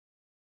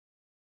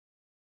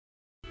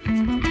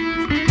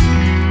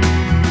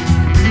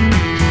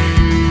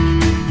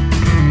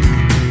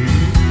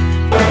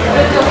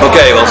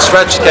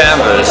stretched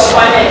canvas,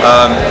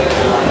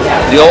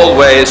 the old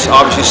way is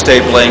obviously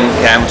stapling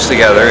canvas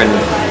together,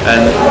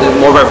 and the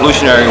more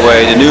revolutionary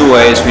way, the new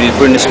way, is we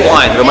put in the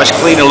spline. We have a much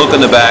cleaner look on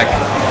the back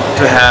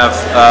to have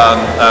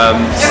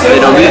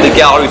really the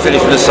gallery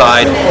finish from the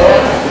side.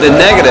 The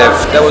negative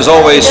that was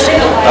always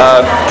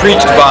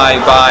preached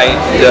by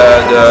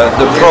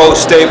the pro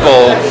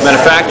staple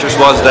manufacturers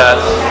was that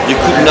you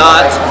could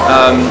not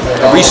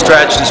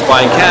restretch the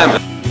spline canvas.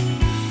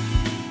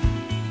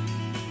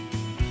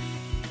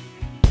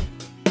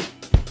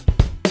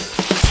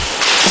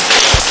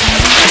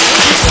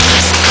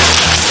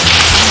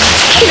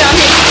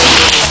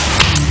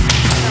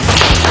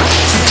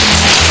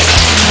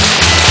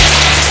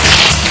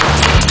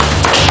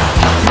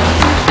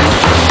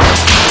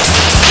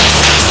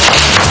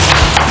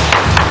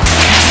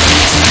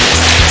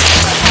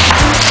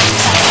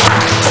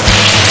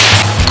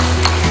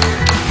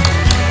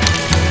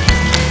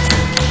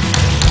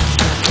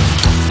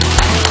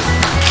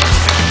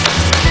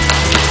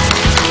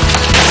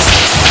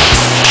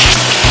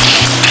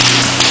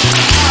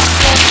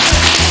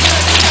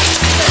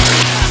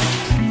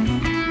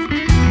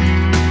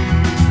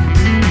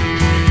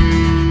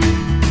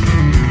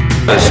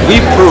 We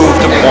proved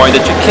the point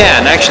that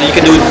you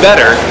can do it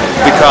better,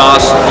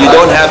 because you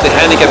don't have the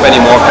handicap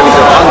anymore having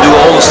to undo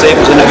all the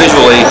staples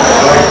individually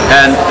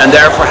and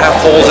therefore have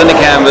holes in the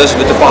canvas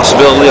with the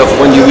possibility of,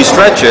 when you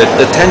restretch it,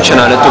 the tension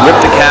on it to rip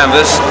the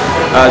canvas.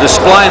 The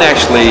spline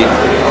actually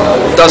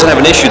doesn't have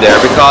an issue there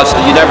because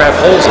you never have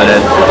holes in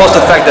it. Plus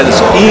the fact that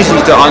it's easy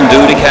to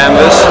undo the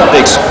canvas, it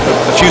takes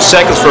a few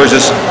seconds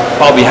versus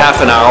probably half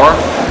an hour,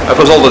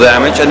 plus all the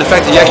damage, and the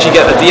fact that you actually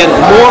get at the end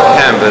more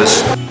canvas.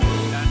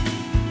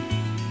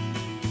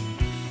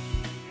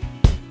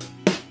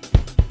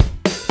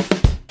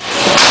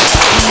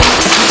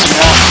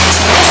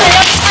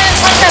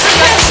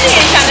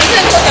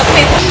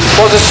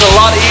 Well, this is a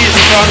lot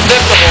easier to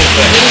unzip the whole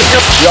thing.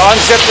 You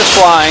unzip the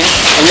spline,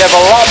 and you have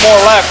a lot more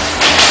left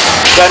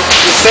than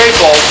the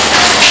staple,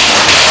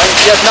 and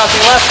you have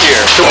nothing left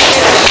here.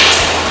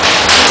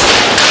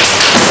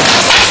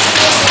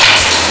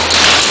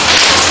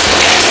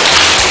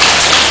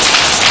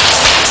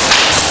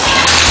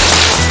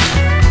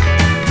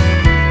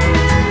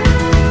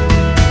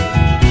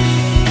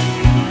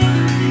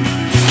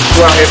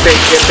 Well, if they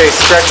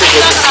stretch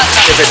it,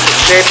 if it's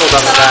stapled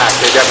on the back,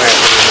 they definitely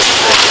have to